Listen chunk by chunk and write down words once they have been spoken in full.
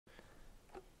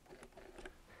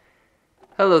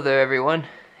Hello there everyone,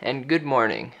 and good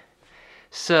morning.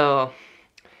 So,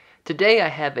 today I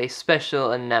have a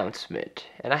special announcement,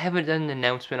 and I haven't done an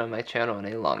announcement on my channel in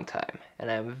a long time,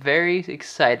 and I'm very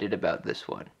excited about this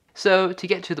one. So, to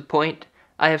get to the point,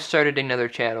 I have started another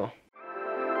channel.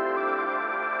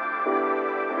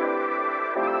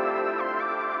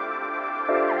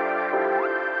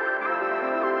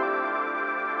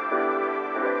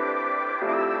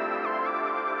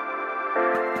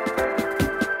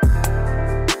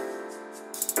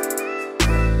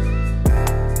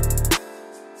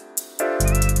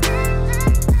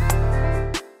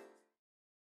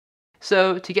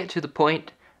 So, to get to the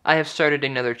point, I have started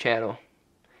another channel.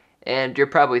 And you're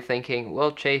probably thinking,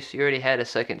 well Chase, you already had a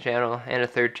second channel, and a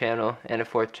third channel, and a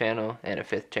fourth channel, and a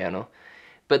fifth channel.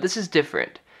 But this is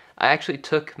different. I actually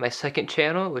took my second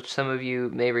channel, which some of you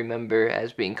may remember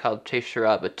as being called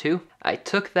Charaba 2. I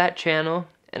took that channel,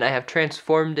 and I have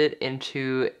transformed it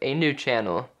into a new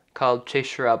channel called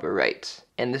Charaba Writes.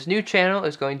 And this new channel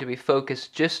is going to be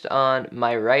focused just on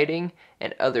my writing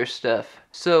and other stuff.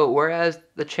 So whereas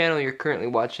the channel you're currently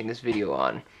watching this video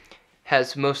on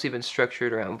has mostly been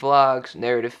structured around vlogs,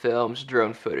 narrative films,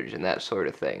 drone footage, and that sort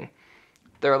of thing,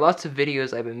 there are lots of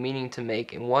videos I've been meaning to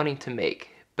make and wanting to make,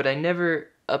 but I never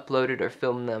uploaded or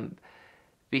filmed them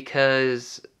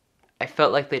because I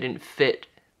felt like they didn't fit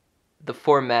the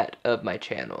format of my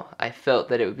channel. I felt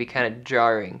that it would be kind of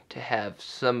jarring to have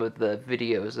some of the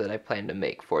videos that I plan to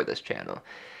make for this channel.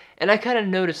 And I kind of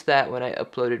noticed that when I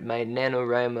uploaded my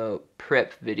NaNoWriMo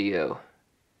prep video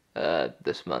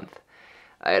this month.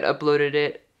 I had uploaded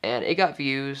it and it got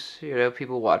views,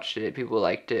 people watched it, people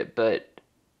liked it, but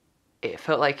it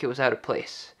felt like it was out of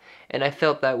place. And I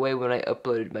felt that way when I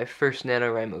uploaded my first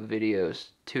NaNoWriMo videos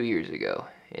 2 years ago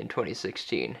in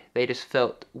 2016. They just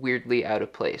felt weirdly out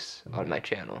of place on my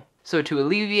channel. So to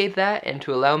alleviate that and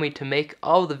to allow me to make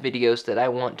all the videos that I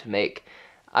want to make,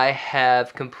 I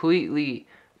have completely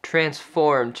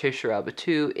transformed Charaba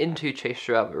 2 into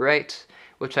Charaba Writes,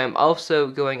 which I'm also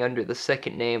going under the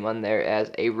second name on there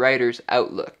as A Writer's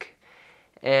Outlook.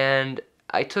 And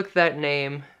I took that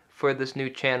name for this new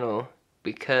channel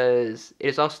because it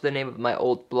is also the name of my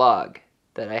old blog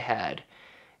that I had.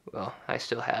 Well, I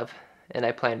still have, and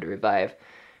I plan to revive,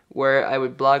 where I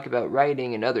would blog about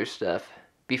writing and other stuff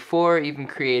before even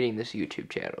creating this YouTube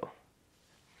channel.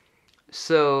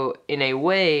 So, in a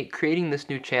way, creating this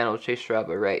new channel,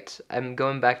 Charaba Writes, I'm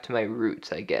going back to my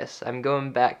roots, I guess. I'm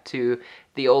going back to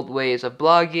the old ways of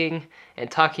blogging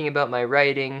and talking about my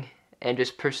writing and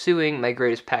just pursuing my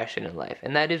greatest passion in life,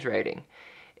 and that is writing.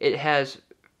 It has,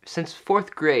 since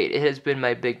 4th grade, it has been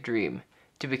my big dream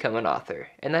to become an author,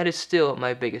 and that is still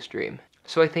my biggest dream.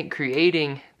 So I think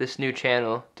creating this new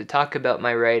channel to talk about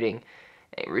my writing,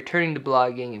 and returning to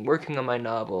blogging and working on my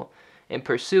novel, and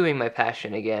pursuing my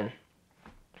passion again,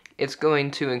 it's going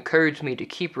to encourage me to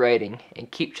keep writing and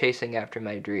keep chasing after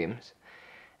my dreams.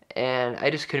 And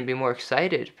I just couldn't be more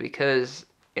excited because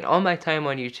in all my time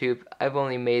on YouTube, I've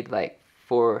only made like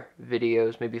 4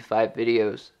 videos, maybe 5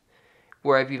 videos,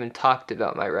 where I've even talked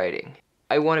about my writing.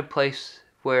 I want a place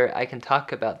where I can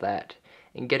talk about that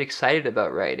and get excited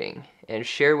about writing and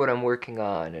share what I'm working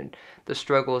on and the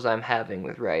struggles I'm having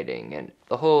with writing and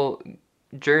the whole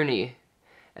journey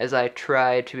as I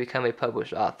try to become a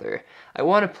published author. I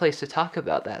want a place to talk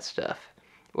about that stuff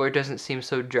where it doesn't seem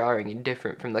so jarring and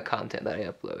different from the content that I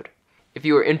upload. If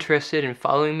you are interested in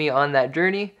following me on that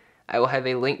journey, I will have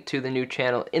a link to the new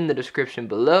channel in the description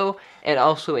below and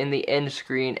also in the end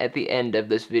screen at the end of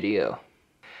this video.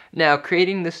 Now,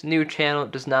 creating this new channel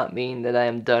does not mean that I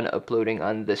am done uploading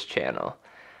on this channel.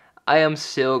 I am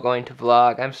still going to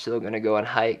vlog, I'm still going to go on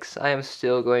hikes, I am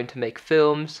still going to make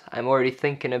films. I'm already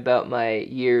thinking about my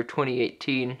year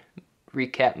 2018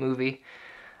 recap movie.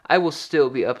 I will still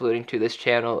be uploading to this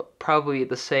channel, probably at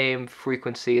the same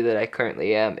frequency that I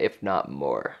currently am, if not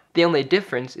more. The only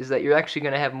difference is that you're actually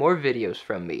going to have more videos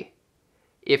from me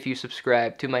if you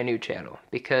subscribe to my new channel,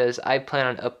 because I plan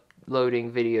on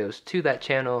uploading videos to that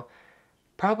channel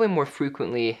probably more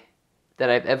frequently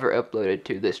than I've ever uploaded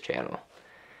to this channel.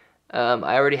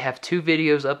 I already have 2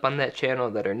 videos up on that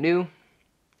channel that are new,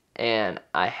 and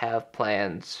I have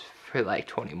plans for like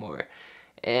 20 more.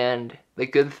 And the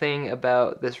good thing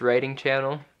about this writing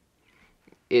channel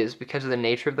is because of the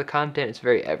nature of the content, it's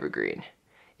very evergreen.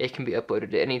 It can be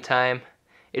uploaded at any time.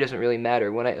 It doesn't really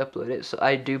matter when I upload it, so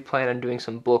I do plan on doing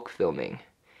some bulk filming,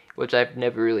 which I've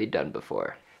never really done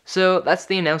before. So that's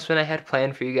the announcement I had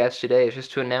planned for you guys today, is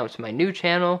just to announce my new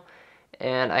channel,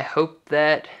 and I hope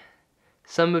that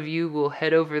some of you will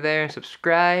head over there and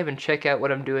subscribe and check out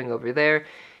what I'm doing over there.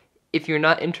 If you're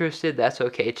not interested, that's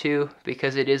okay too,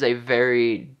 because it is a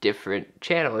very different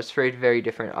channel. It's for a very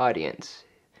different audience.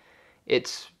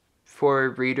 It's for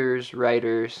readers,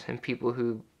 writers, and people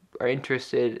who are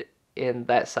interested in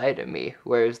that side of me,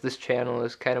 whereas this channel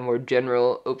is kind of more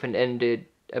general, open-ended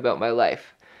about my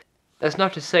life. That's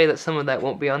not to say that some of that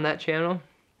won't be on that channel,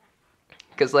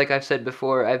 because like I've said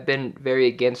before, I've been very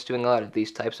against doing a lot of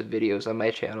these types of videos on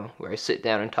my channel where I sit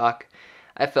down and talk.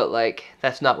 I felt like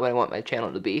that's not what I want my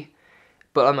channel to be.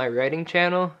 But on my writing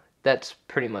channel, that's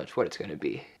pretty much what it's going to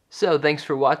be. So thanks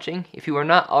for watching. If you are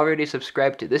not already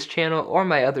subscribed to this channel or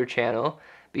my other channel,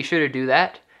 be sure to do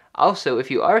that. Also,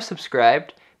 if you are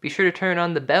subscribed, be sure to turn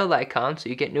on the bell icon so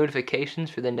you get notifications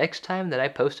for the next time that I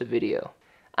post a video.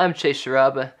 I'm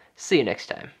Charaba. See you next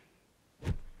time.